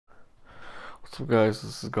What's up guys,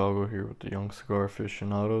 this is Goggle here with the Young Cigar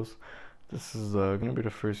Aficionados. This is going to be the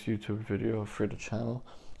first YouTube video for the channel,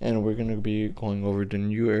 and we're going to be going over the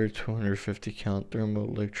NewAir 250 count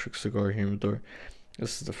thermoelectric cigar humidor.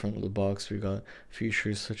 This is the front of the box. We got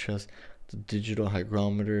features such as the digital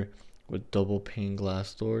hygrometer with double pane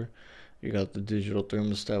glass door. You got the digital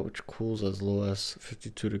thermostat which cools as low as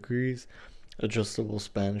 52 degrees, adjustable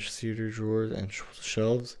Spanish cedar drawers and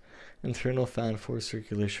shelves, internal fan for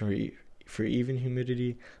circulation for even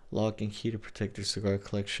humidity, lock and key to protect your cigar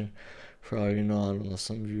collection. For all you know, I don't know,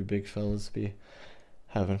 some of you big fellas be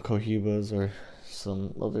having Cohibas or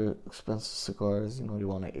some other expensive cigars, you know, you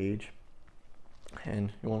want to age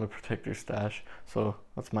and you want to protect your stash, so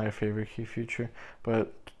that's my favorite key feature.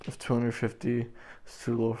 But if 250 is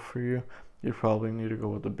too low for you, you probably need to go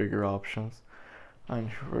with the bigger options.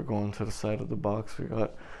 And we're going to the side of the box. We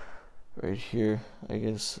got right here, I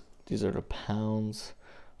guess these are the pounds.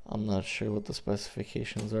 I'm not sure what the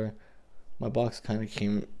specifications are. My box kind of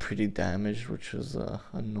came pretty damaged, which was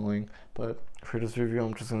annoying. But for this review,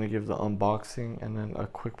 I'm just going to give the unboxing and then a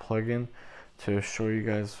quick plug-in to show you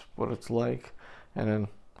guys what it's like. And then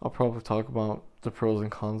I'll probably talk about the pros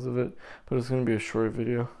and cons of it. But it's going to be a short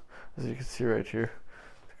video. As you can see right here,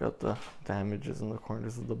 it's got the damages in the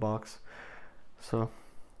corners of the box. So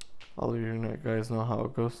I'll let you guys know how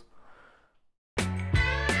it goes.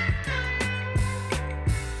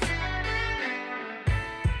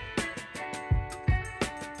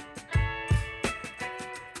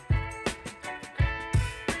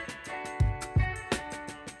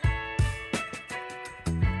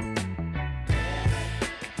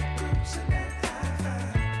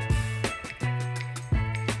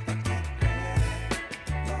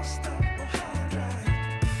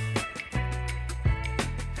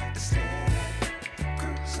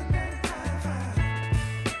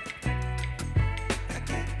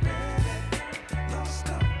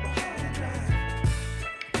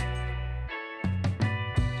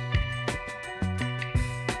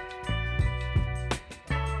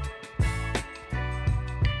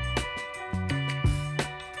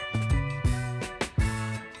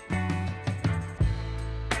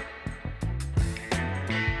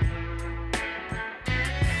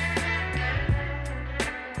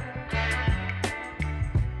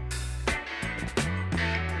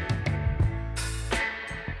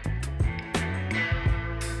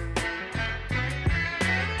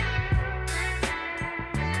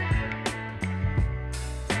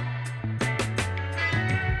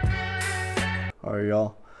 Alright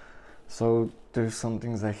y'all, so there's some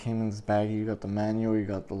things that came in this bag. You got the manual, you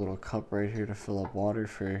got the little cup right here to fill up water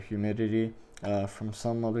for humidity. From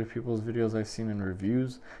some other people's videos I've seen in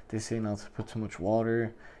reviews, they say not to put too much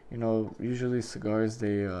water. You know, usually cigars,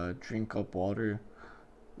 they drink up water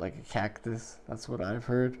like a cactus. That's what I've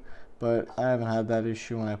heard, but I haven't had that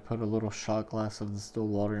issue when I put a little shot glass of distilled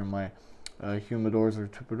water in my humidors or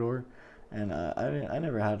tupador, and I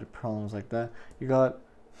never had problems like that. You got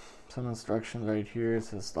some instructions right here. It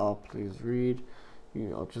says stop, please read.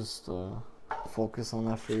 I'll just focus on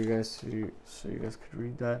that for you guys so you guys could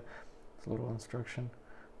read that. It's a little instruction.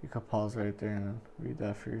 You could pause right there and then read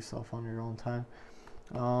that for yourself on your own time.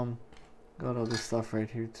 Got other stuff right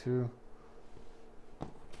here too.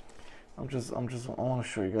 I want to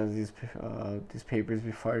show you guys these papers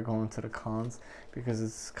before I go into the cons, because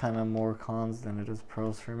it's kind of more cons than it is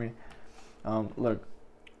pros for me. Look,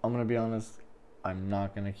 I'm gonna be honest, I'm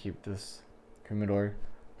not gonna keep this humidor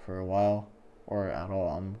for a while or at all.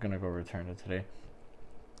 I'm gonna go return it today.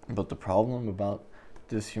 But the problem about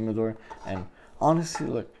this humidor, and honestly,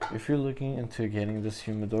 look, if you're looking into getting this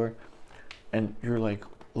humidor and you're like,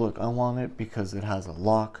 look, I want it because it has a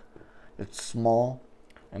lock, it's small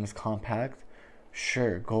and it's compact,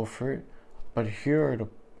 sure, go for it. But here are the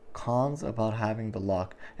cons about having the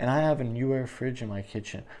lock. And I have a NewAir fridge in my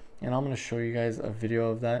kitchen, and I'm going to show you guys a video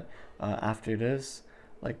of that after this,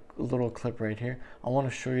 like a little clip right here. I want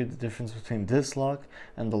to show you the difference between this lock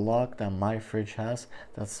and the lock that my fridge has.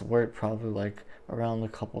 That's worth probably like around a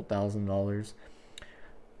couple $1,000s.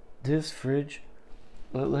 This fridge,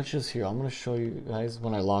 let's just hear. I'm going to show you guys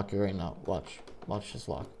when I lock it right now. Watch this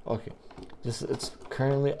lock. Okay, it's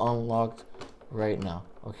currently unlocked right now.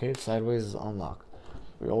 Okay, sideways is unlocked.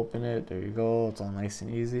 We open it, there you go, it's all nice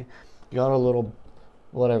and easy. You got a little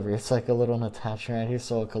whatever, it's like a little attachment right here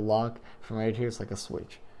so it could lock from right here. It's like a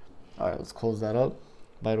switch. All right, let's close that up.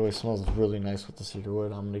 By the way, it smells really nice with the cedar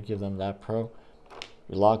wood. I'm gonna give them that pro.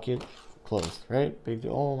 You lock it, closed, right? Big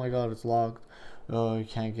deal. Oh my god, it's locked. Oh, you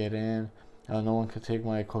can't get in. No one could take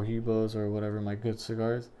my Cohibas or whatever, my good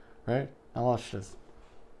cigars, right? Now watch this.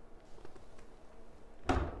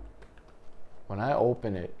 When I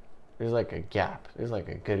open it, there's like a gap. There's like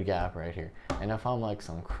a good gap right here. And if I'm like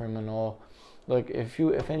some criminal, like if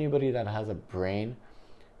anybody that has a brain,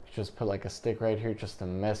 just put like a stick right here just to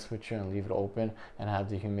mess with you and leave it open and have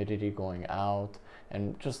the humidity going out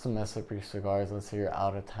and just to mess up your cigars. Let's say you're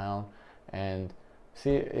out of town and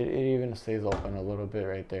see it even stays open a little bit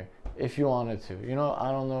right there if you wanted to. You know,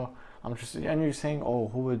 I don't know. I'm just, and you're saying, oh,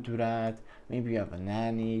 who would do that? Maybe you have a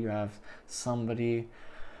nanny, you have somebody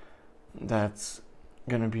that's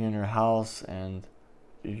gonna be in your house and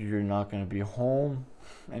you're not gonna be home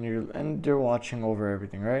and they're watching over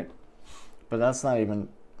everything, right? But that's not even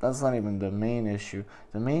the main issue.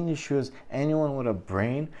 The main issue is anyone with a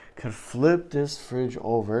brain could flip this fridge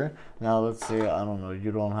over. Now let's say, I don't know,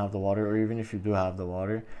 you don't have the water, or even if you do have the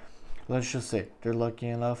water, let's just say they're lucky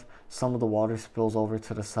enough some of the water spills over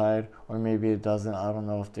to the side, or maybe it doesn't. I don't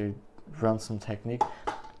know if they run some technique.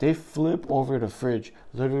 They flip over the fridge.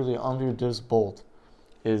 Literally under this bolt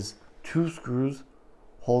is 2 screws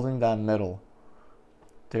holding that metal.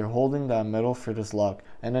 They're holding that metal for this lock,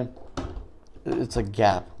 and then it's a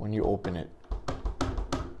gap when you open it.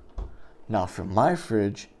 Now for my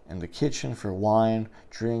fridge in the kitchen for wine,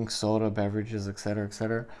 drinks, soda, beverages, etc.,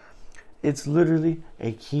 etc., it's literally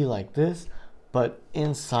a key like this, but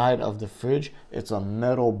inside of the fridge it's a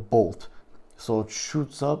metal bolt, so it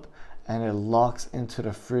shoots up and it locks into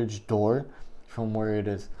the fridge door from where it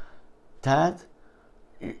is. That,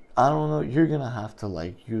 I don't know, you're gonna have to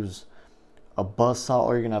like use a buzzsaw,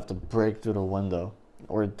 or you're gonna have to break through the window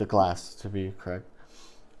or the glass to be correct.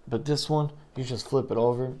 But this one, you just flip it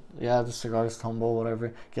over. Yeah, the cigars tumble,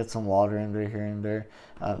 whatever. Get some water in there here and there.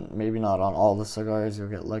 Maybe not on all the cigars, you'll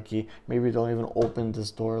get lucky. Maybe don't even open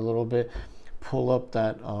this door a little bit. Pull up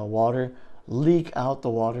that water, leak out the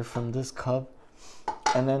water from this cup,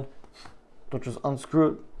 and then they'll just unscrew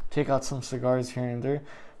it, take out some cigars here and there,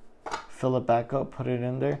 fill it back up, put it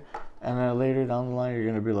in there, and then later down the line, you're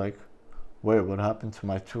gonna be like, wait, what happened to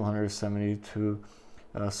my 272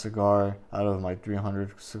 cigar out of my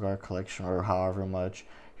 300 cigar collection, or however much?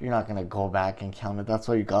 You're not gonna go back and count it. That's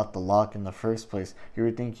why you got the lock in the first place. You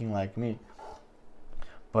were thinking like me,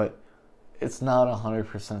 but it's not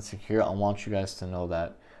 100% secure. I want you guys to know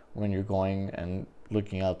that when you're going and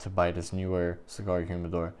looking out to buy this NewAir Cigar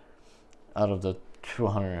Humidor, out of the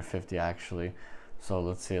 250 actually. So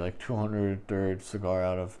let's say like 203rd cigar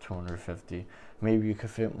out of 250. Maybe you could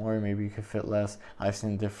fit more, maybe you could fit less. I've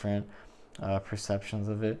seen different perceptions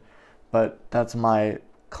of it, but that's my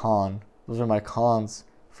con. Those are my cons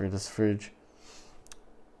for this fridge.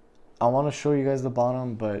 I want to show you guys the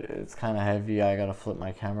bottom, but it's kind of heavy. I gotta flip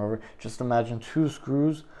my camera over. Just imagine 2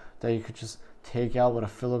 screws that you could just take out with a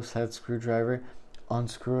Phillips head screwdriver,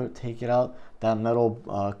 unscrew it, take it out. That metal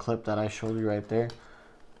clip that I showed you right there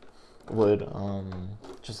would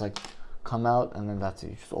just like come out, and then that's it.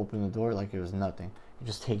 You just open the door like it was nothing. You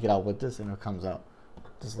just take it out with this and it comes out.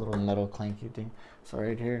 This little metal clanky thing. So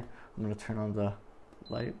right here, I'm gonna turn on the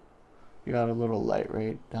light. You got a little light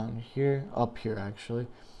right down here, up here actually.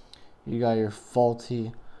 You got your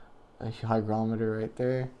faulty hygrometer right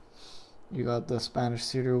there. You got the Spanish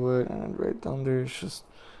cedar wood, and then right down there it's just,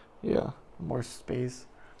 yeah, more space.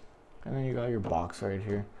 And then you got your box right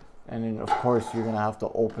here. And then of course you're gonna have to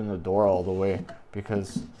open the door all the way,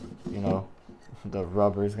 because you know the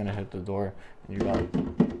rubber is gonna hit the door. And you got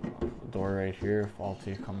the door right here,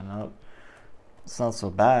 faulty, coming up. It's not so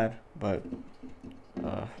bad, but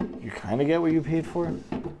you kind of get what you paid for.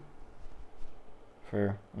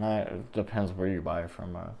 It depends where you buy it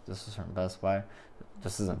from. This is from Best Buy.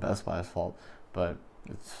 This isn't Best Buy's fault, but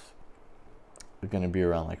it's gonna be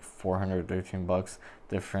around like 413 bucks.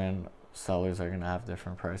 Different sellers are gonna have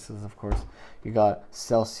different prices, of course. You got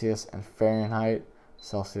Celsius and Fahrenheit.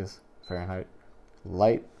 Celsius, Fahrenheit,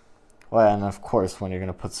 light. Well, and of course, when you're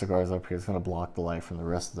gonna put cigars up here, it's gonna block the light from the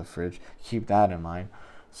rest of the fridge. Keep that in mind.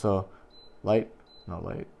 So, light, no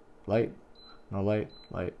light, light, no light,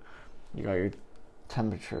 light. You got your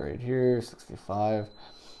temperature right here, 65.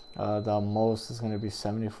 The most is gonna be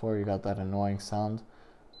 74. You got that annoying sound.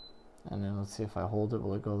 And then let's see if I hold it,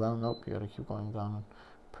 will it go down? Nope, you gotta keep going down and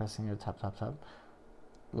pressing it, tap, tap, tap.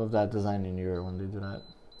 Love that design in NewAir when they do that.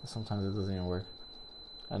 Sometimes it doesn't even work.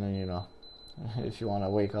 And then, you know, if you want to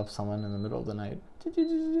wake up someone in the middle of the night,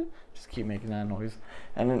 just keep making that noise.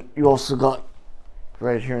 And then you also got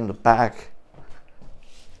right here in the back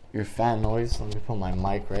your fan noise. Let me put my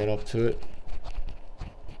mic right up to it.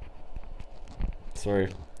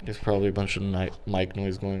 Sorry, there's probably a bunch of mic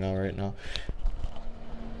noise going on right now.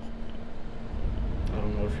 I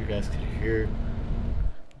don't know if you guys can hear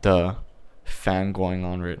the fan going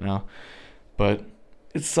on right now, but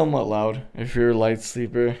it's somewhat loud if you're a light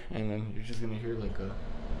sleeper. And then you're just gonna hear like a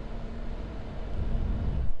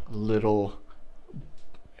little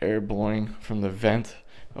air blowing from the vent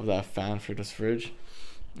of that fan for this fridge,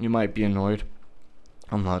 you might be annoyed.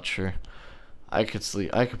 I'm not sure. I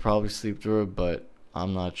could probably sleep through it, but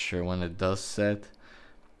I'm not sure when it does set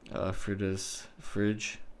for this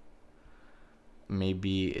fridge.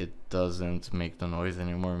 Maybe it doesn't make the noise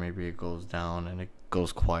anymore. Maybe it goes down and it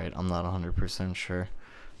goes quiet. I'm not 100% sure.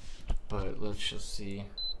 But let's just see.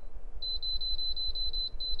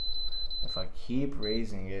 If I keep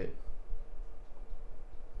raising it.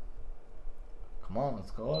 Come on,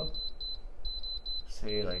 let's go up.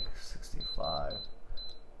 Say like 65,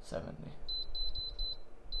 70.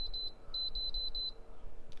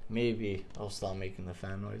 Maybe I'll stop making the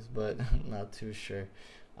fan noise, but not too sure.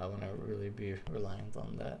 I wouldn't really be reliant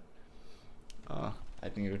on that. I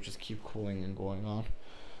think it would just keep cooling and going on.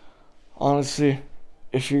 Honestly,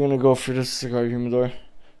 if you're gonna go for this cigar humidor,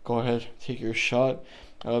 go ahead, take your shot.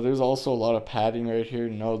 There's also a lot of padding right here.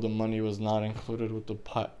 No, the money was not included with the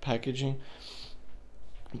packaging,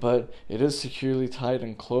 but it is securely tied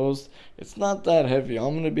and closed. It's not that heavy,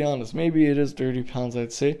 I'm gonna be honest. Maybe it is 30 pounds,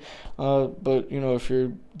 I'd say, but you know, if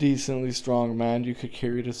you're decently strong man, you could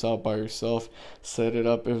carry this out by yourself, set it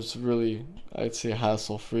up. It was really, I'd say,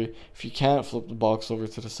 hassle free. If you can't, flip the box over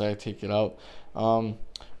to the side, take it out.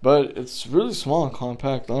 But it's really small and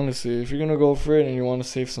compact, honestly. If you're gonna go for it and you want to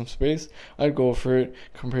save some space, I'd go for it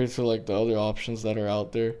compared to like the other options that are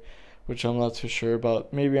out there, which I'm not too sure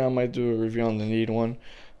about. Maybe I might do a review on the Need one.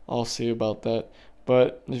 I'll see about that.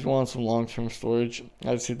 But if you want some long-term storage,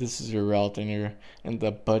 I'd say this is your route, and you're in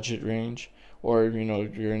the budget range, or you know,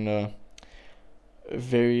 you're in a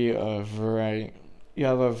very you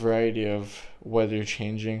have a variety of weather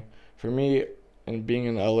changing. For me, and being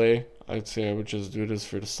in LA, I'd say I would just do this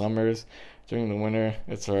for the summers. During the winter,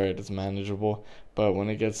 it's alright, it's manageable. But when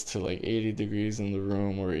it gets to like 80 degrees in the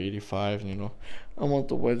room or 85, you know, I want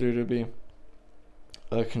the weather to be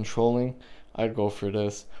controlling. I'd go for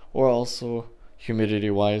this. Or also humidity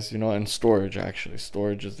wise, you know, and storage. Actually,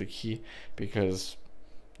 storage is the key, because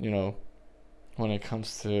you know, when it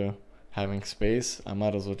comes to having space, I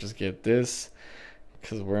might as well just get this,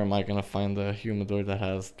 because where am I gonna find the humidor that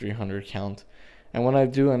has 300 count? And when I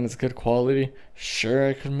do and it's good quality, sure,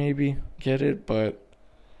 I could maybe get it, but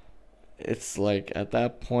it's like at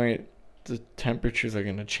that point the temperatures are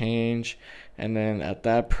gonna change, and then at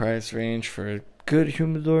that price range for a good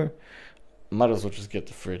humidor, might as well just get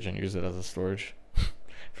the fridge and use it as a storage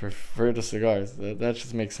for the cigars. That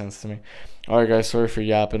just makes sense to me. Alright guys, sorry for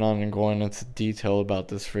yapping on and going into detail about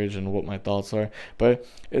this fridge and what my thoughts are, but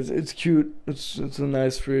it's cute. It's a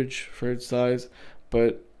nice fridge for its size,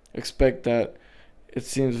 but expect that it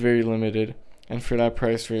seems very limited, and for that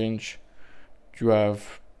price range you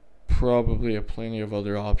have probably plenty of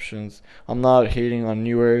other options. I'm not hating on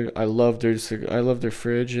NewAir. I love their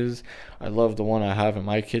fridges. I love the one I have in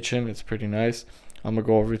my kitchen. It's pretty nice. I'm gonna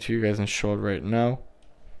go over to you guys and show it right now.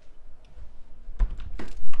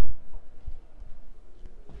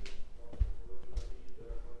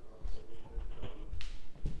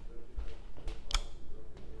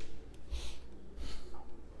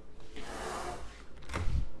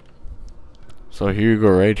 So here you go,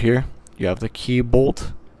 right here you have the key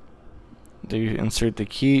bolt. There you insert the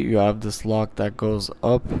key, you have this lock that goes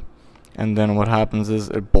up, and then what happens is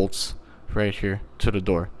it bolts right here to the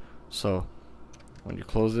door. So when you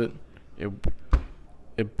close it,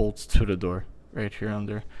 it bolts to the door right here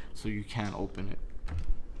under, so you can't open it.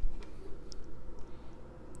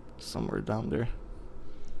 Somewhere down there.